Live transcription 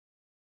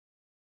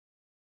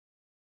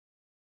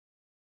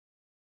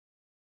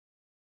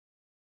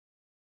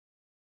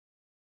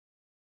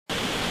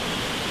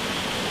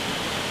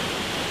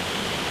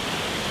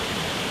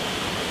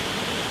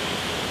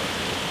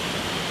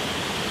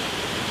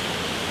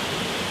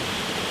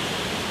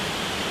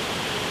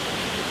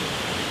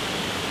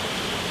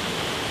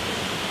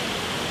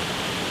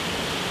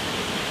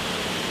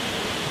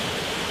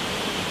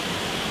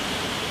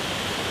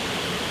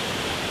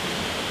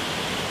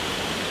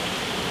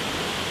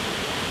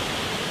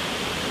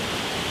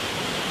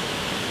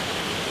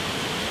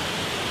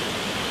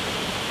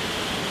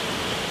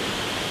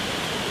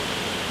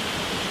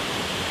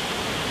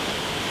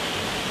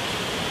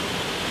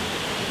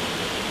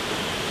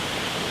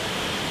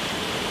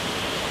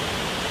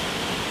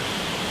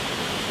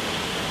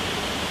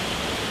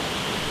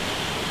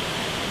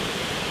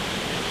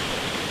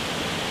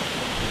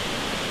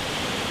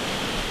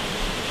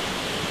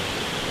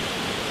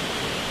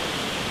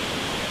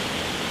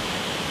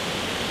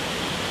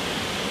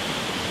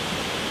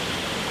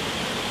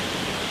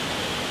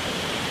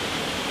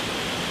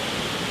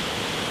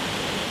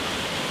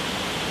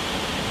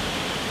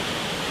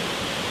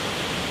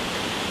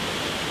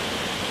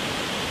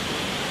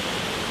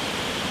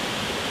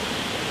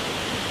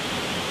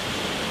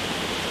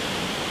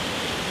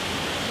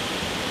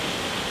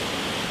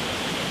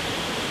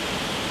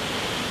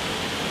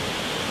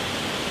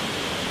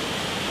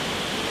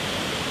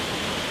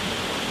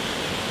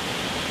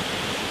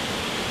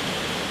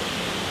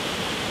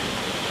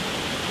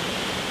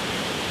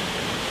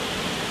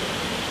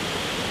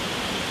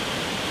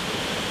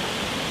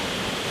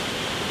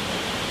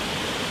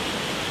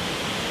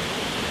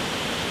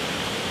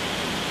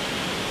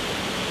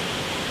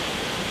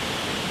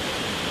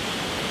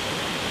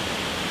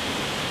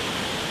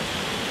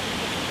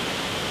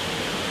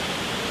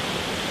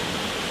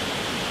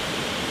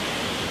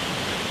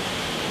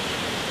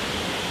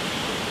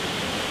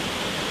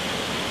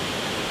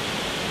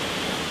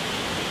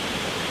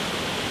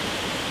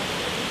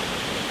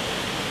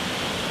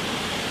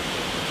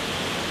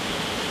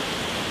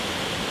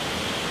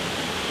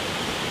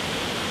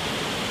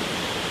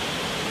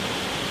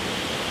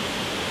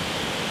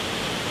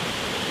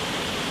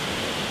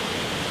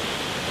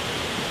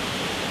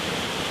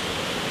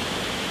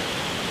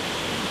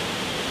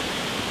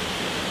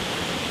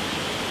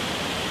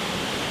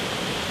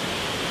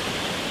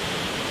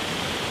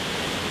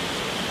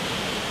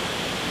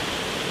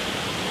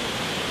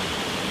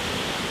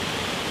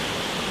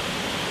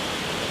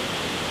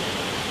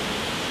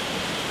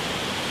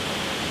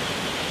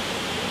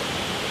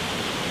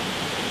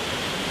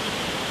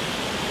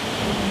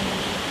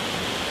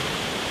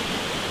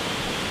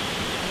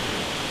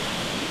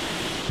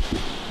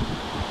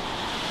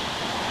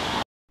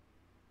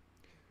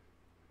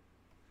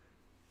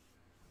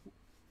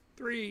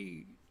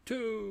Three,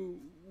 two,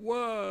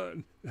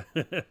 one.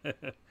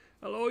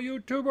 Hello,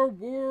 YouTuber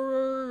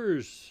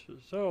viewers.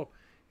 So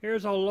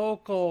here's a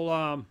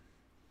local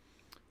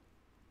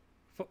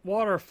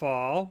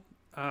waterfall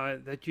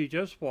that you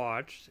just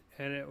watched,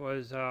 and it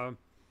was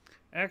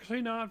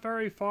actually not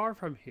very far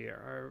from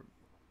here.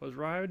 I was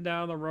driving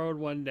down the road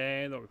one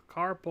day, and the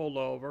car pulled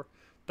over.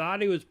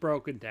 Thought he was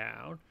broken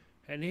down,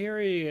 and here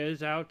he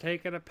is out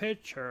taking a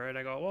picture. And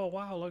I go, "Oh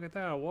wow, look at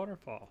that, a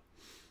waterfall!"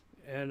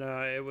 And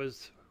it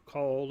was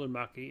cold and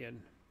mucky,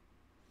 and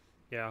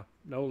yeah,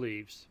 no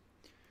leaves.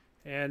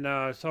 And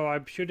so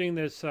I'm shooting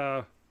this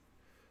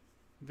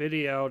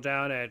video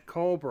down at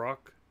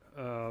Colebrook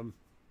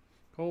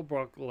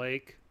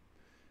Lake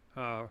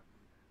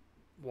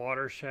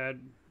watershed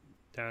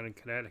down in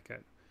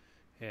Connecticut.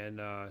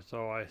 And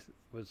so I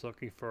was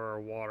looking for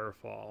a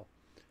waterfall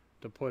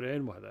to put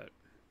in with it.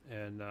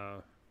 And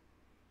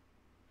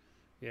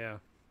yeah,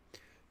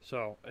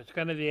 so it's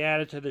going to be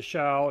added to the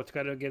show. It's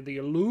going to give the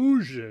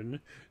illusion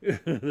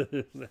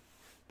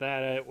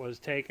that it was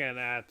taken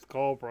at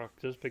Colebrook,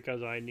 just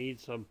because I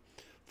need some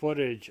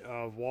footage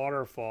of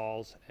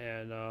waterfalls,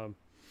 and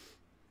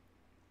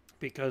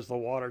because the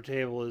water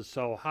table is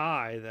so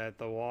high that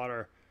the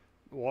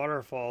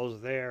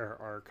waterfalls there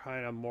are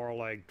kind of more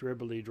like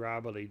dribbly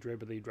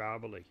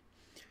drobbly.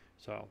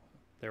 So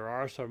there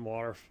are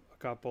a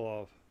couple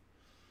of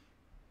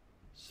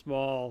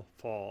small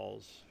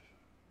falls,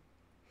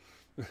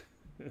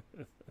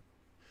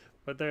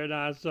 but they're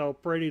not so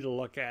pretty to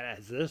look at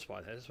as this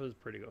one. This was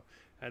pretty good.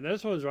 And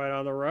this one's right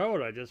on the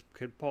road. I just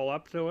could pull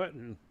up to it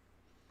and,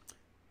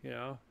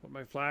 put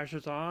my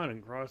flashes on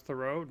and cross the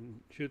road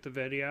and shoot the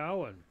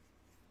video, and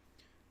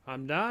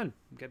I'm done.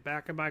 Get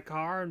back in my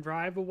car and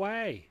drive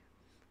away.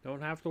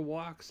 Don't have to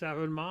walk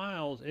 7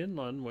 miles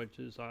inland, which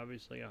is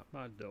obviously I'm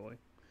not doing.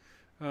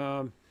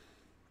 I'm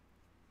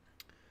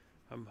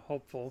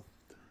hopeful.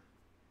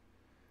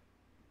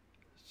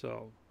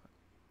 So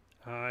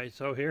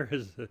here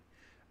is the.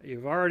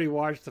 You've already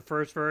watched the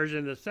first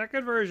version. The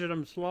second version,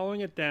 I'm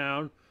slowing it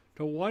down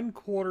to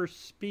 1/4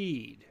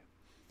 speed,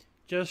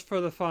 just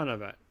for the fun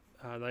of it.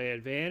 The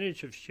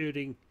advantage of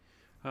shooting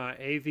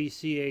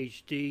AVC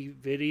HD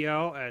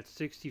video at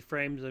 60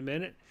 frames a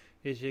minute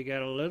is you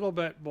get a little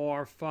bit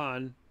more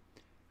fun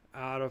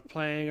out of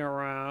playing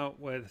around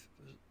with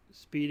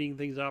speeding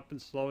things up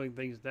and slowing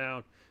things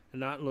down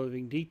and not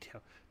losing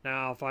detail.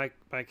 Now, if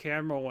my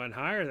camera went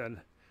higher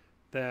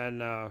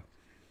than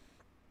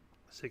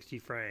 60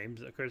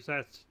 frames. Of course,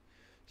 that's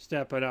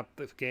stepping up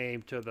the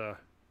game to the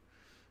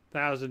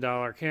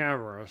 $1,000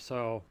 camera.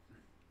 So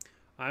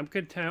I'm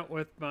content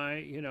with my,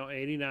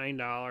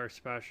 $89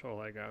 special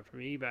I got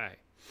from eBay.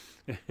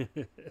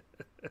 And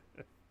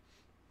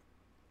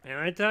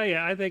I tell you,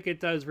 I think it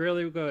does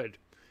really good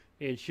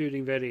in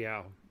shooting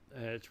video.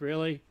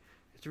 Shooting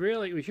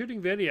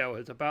video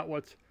is about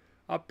what's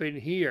up in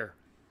here.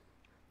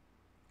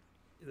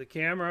 The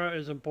camera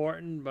is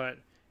important, but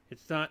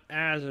it's not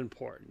as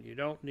important. You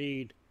don't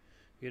need,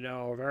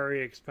 a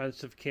very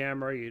expensive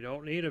camera. You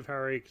don't need a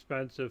very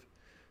expensive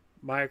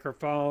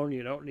microphone.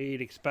 You don't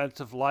need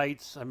expensive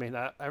lights. I mean,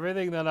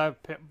 everything that I've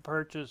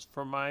purchased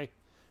for my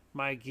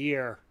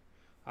gear,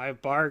 I've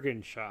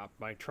bargain shopped.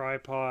 My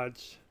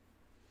tripods.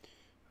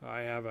 I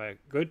have a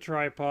good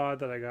tripod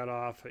that I got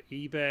off of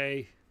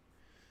eBay.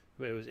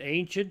 It was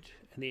ancient,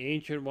 and the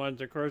ancient ones,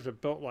 of course, are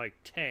built like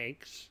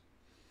tanks.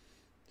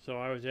 So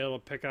I was able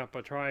to pick up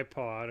a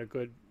tripod, a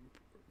good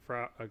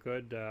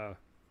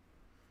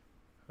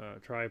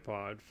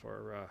tripod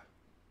for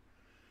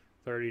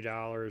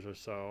 $30 or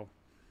so,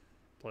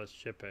 plus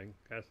shipping.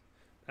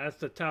 That's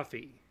the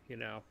toughie,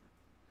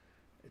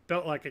 It's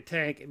built like a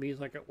tank. It means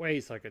like it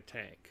weighs like a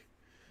tank,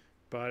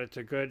 but it's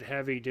a good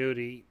heavy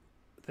duty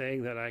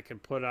thing that I can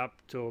put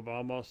up to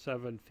almost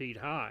 7 feet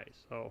high.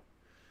 So,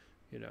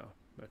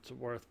 it's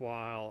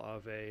worthwhile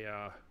of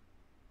a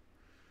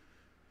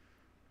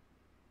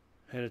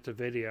and it's a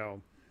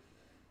video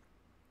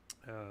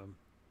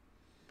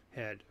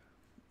head.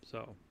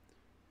 So,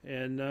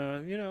 and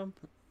the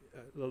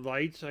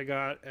lights, I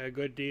got a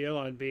good deal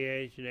on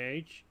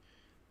BH&H.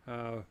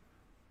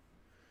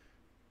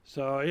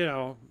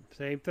 So,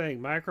 same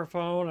thing.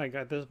 Microphone, I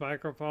got this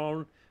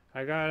microphone.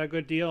 I got a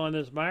good deal on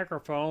this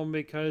microphone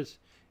because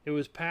it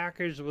was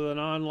packaged with an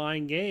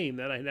online game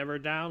that I never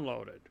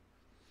downloaded.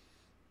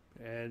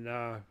 And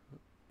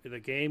the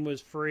game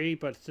was free,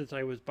 but since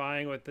I was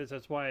buying with this,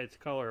 that's why it's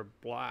color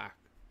black.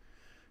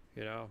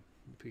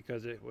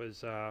 Because it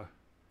was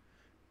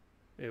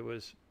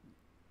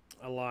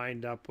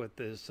aligned up with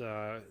this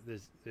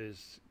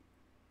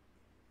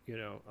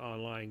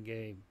online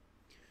game.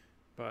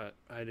 But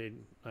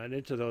I'm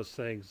into those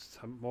things.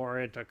 I'm more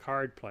into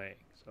card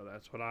playing, so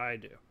that's what I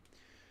do.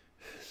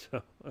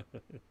 So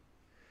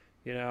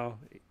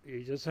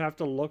you just have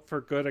to look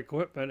for good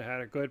equipment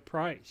at a good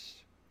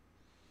price.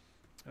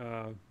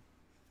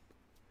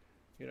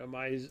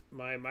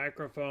 My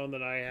microphone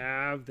that I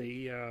have,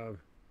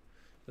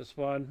 this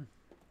one,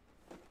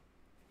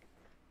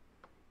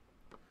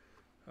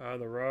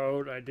 the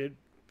Rode, I did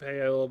pay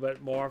a little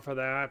bit more for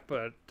that,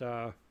 but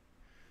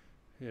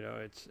You know,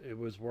 it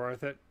was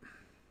worth it.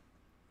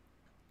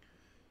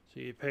 So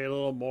you pay a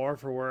little more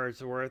for where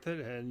it's worth it,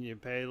 and you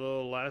pay a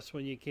little less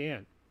when you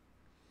can.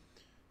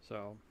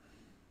 So,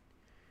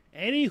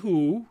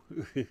 anywho,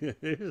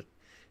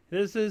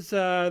 this is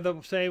the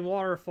same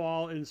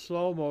waterfall in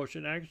slow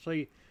motion.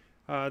 Actually,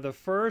 the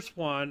first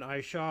one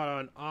I shot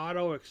on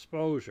auto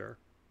exposure,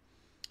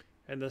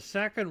 and the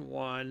second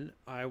one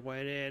I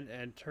went in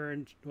and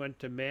went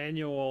to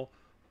manual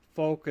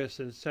focus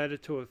and set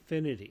it to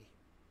infinity.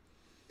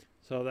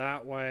 So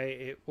that way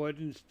it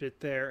wouldn't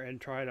sit there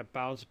and try to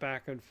bounce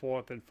back and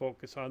forth and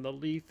focus on the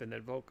leaf and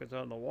then focus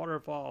on the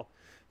waterfall,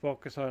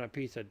 focus on a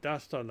piece of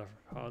dust on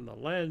the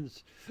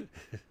lens.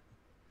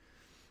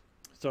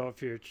 So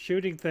if you're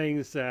shooting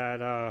things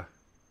that,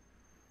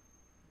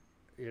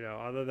 you know,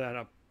 other than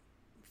a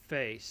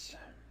face,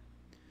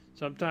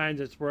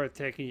 sometimes it's worth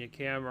taking your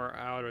camera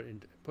out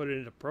and put it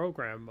into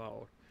program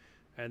mode.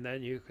 And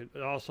then you could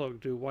also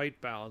do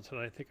white balance. And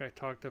I think I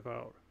talked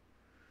about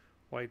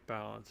white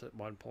balance at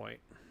one point,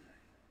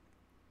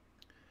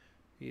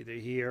 either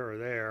here or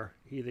there,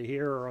 either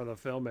here or on the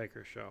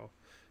filmmaker show.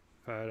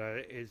 But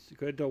it's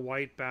good to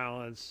white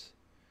balance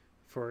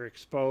for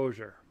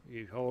exposure.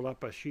 You hold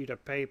up a sheet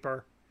of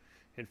paper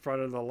in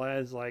front of the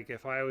lens, like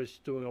if I was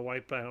doing a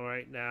white balance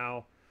right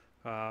now,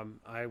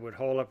 I would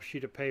hold up a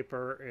sheet of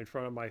paper in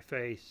front of my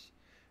face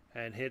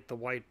and hit the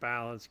white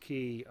balance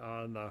key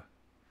on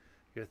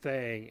your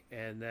thing,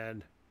 and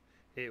then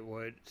it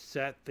would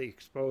set the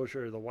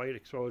exposure, the white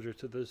exposure,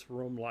 to this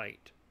room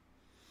light.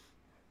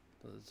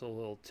 So it's a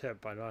little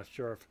tip. I'm not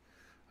sure if,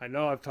 I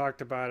know I've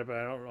talked about it, but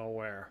I don't know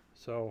where.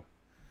 So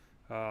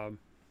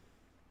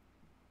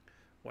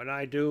when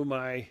I do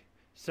my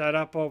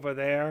setup over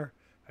there,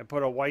 I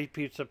put a white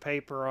piece of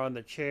paper on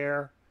the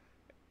chair,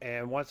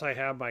 and once I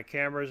have my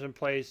cameras in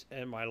place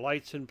and my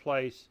lights in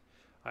place,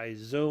 I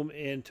zoom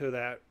into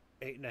that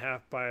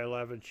 8.5 by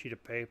 11 sheet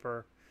of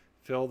paper,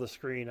 fill the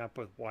screen up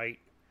with white,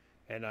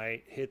 and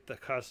I hit the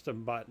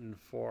custom button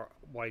for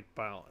white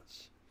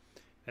balance.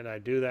 And I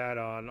do that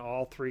on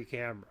all 3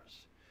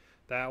 cameras.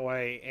 That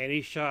way,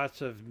 any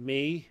shots of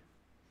me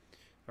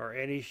or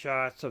any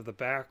shots of the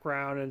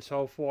background and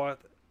so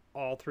forth,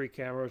 all 3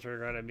 cameras are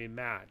going to be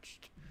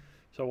matched.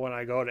 So when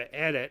I go to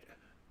edit,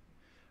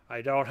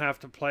 I don't have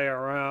to play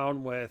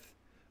around with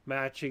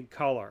matching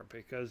color,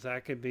 because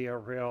that can be a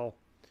real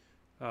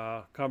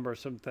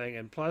cumbersome thing.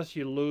 And plus,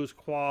 you lose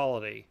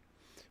quality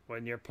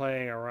when you're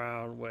playing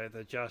around with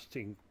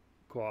adjusting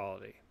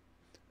quality,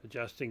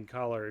 adjusting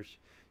colors.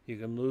 You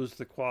can lose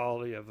the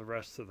quality of the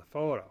rest of the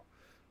photo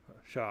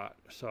shot,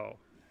 so,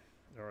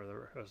 or the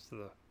rest of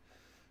the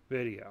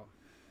video.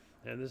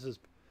 And this is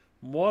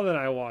more than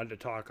I wanted to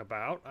talk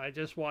about. I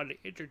just wanted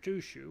to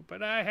introduce you,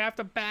 but I have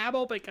to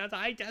babble because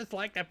I just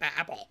like to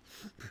babble.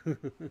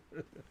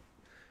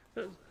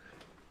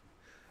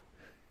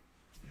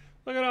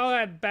 Look at all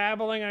that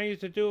babbling I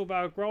used to do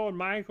about growing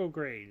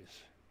microgreens.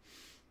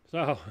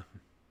 So,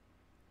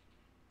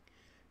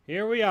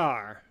 here we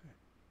are.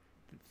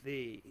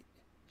 The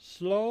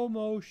slow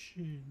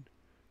motion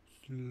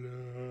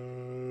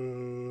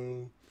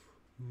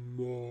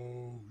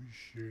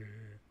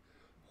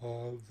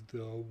of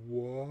the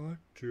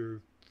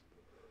waterfall.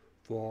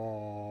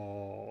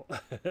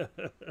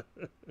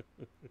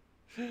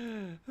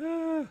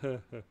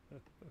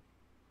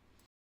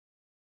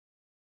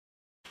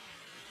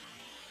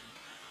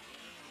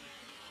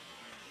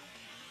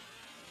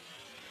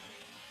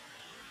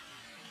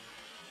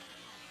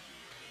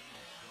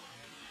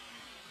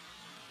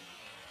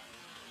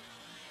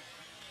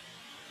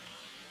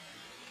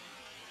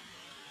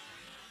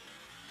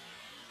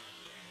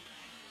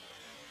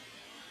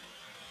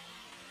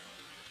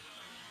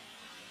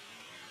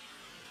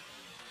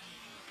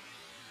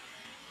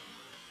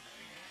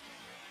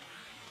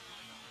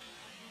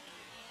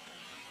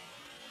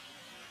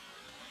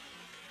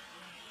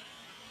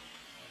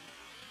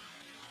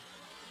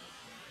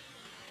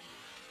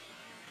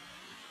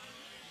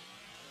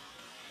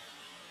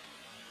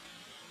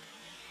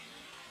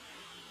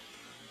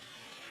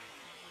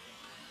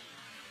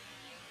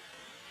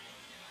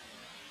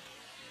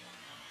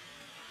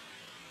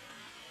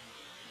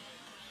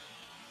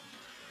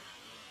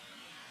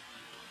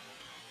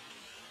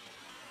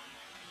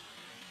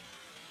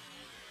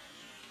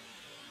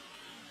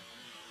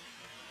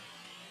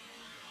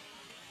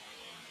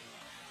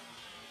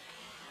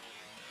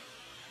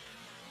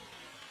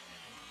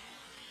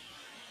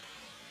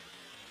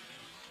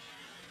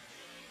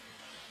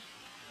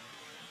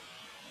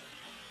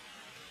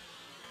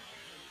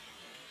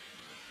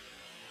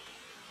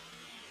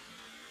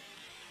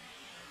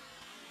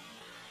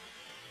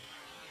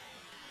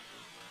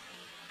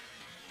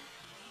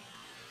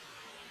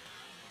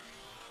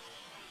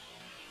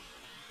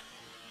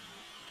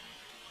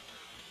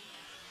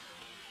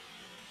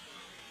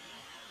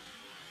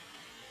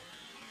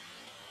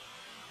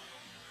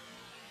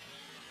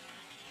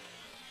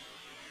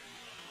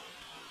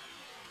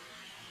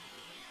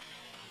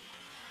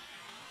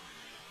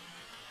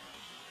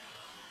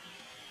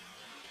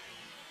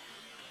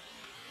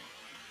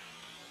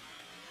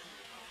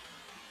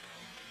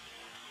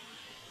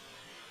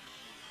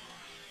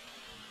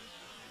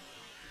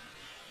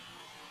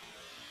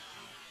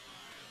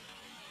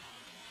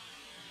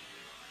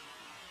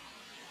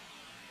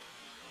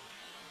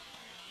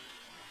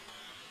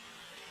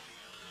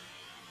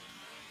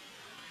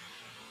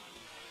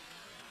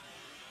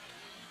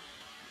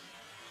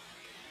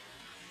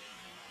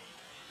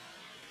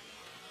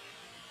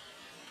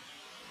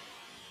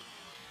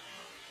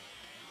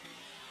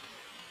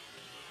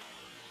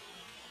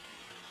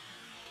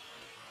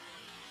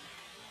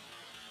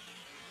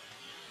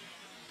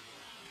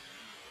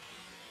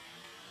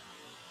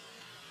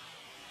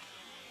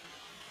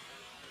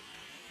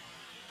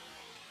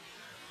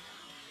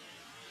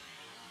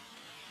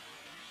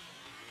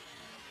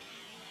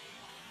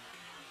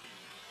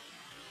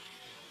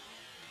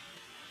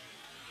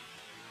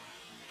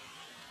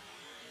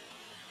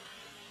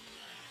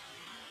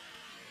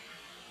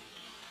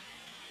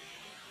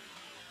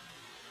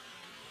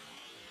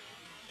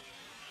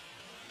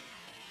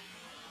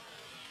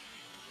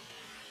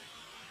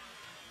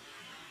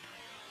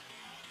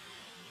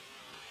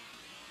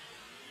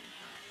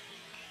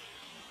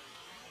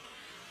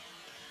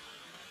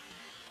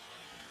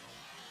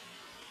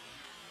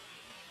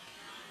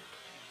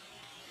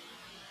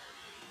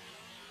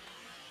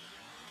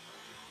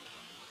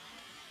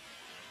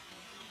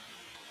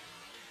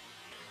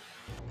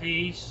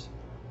 Peace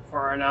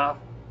for enough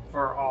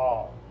for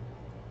all.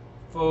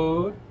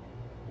 Food,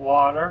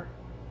 water,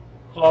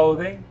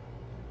 clothing,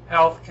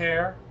 health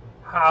care,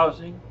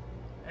 housing,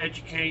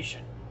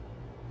 education.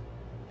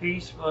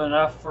 Peace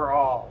enough for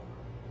all.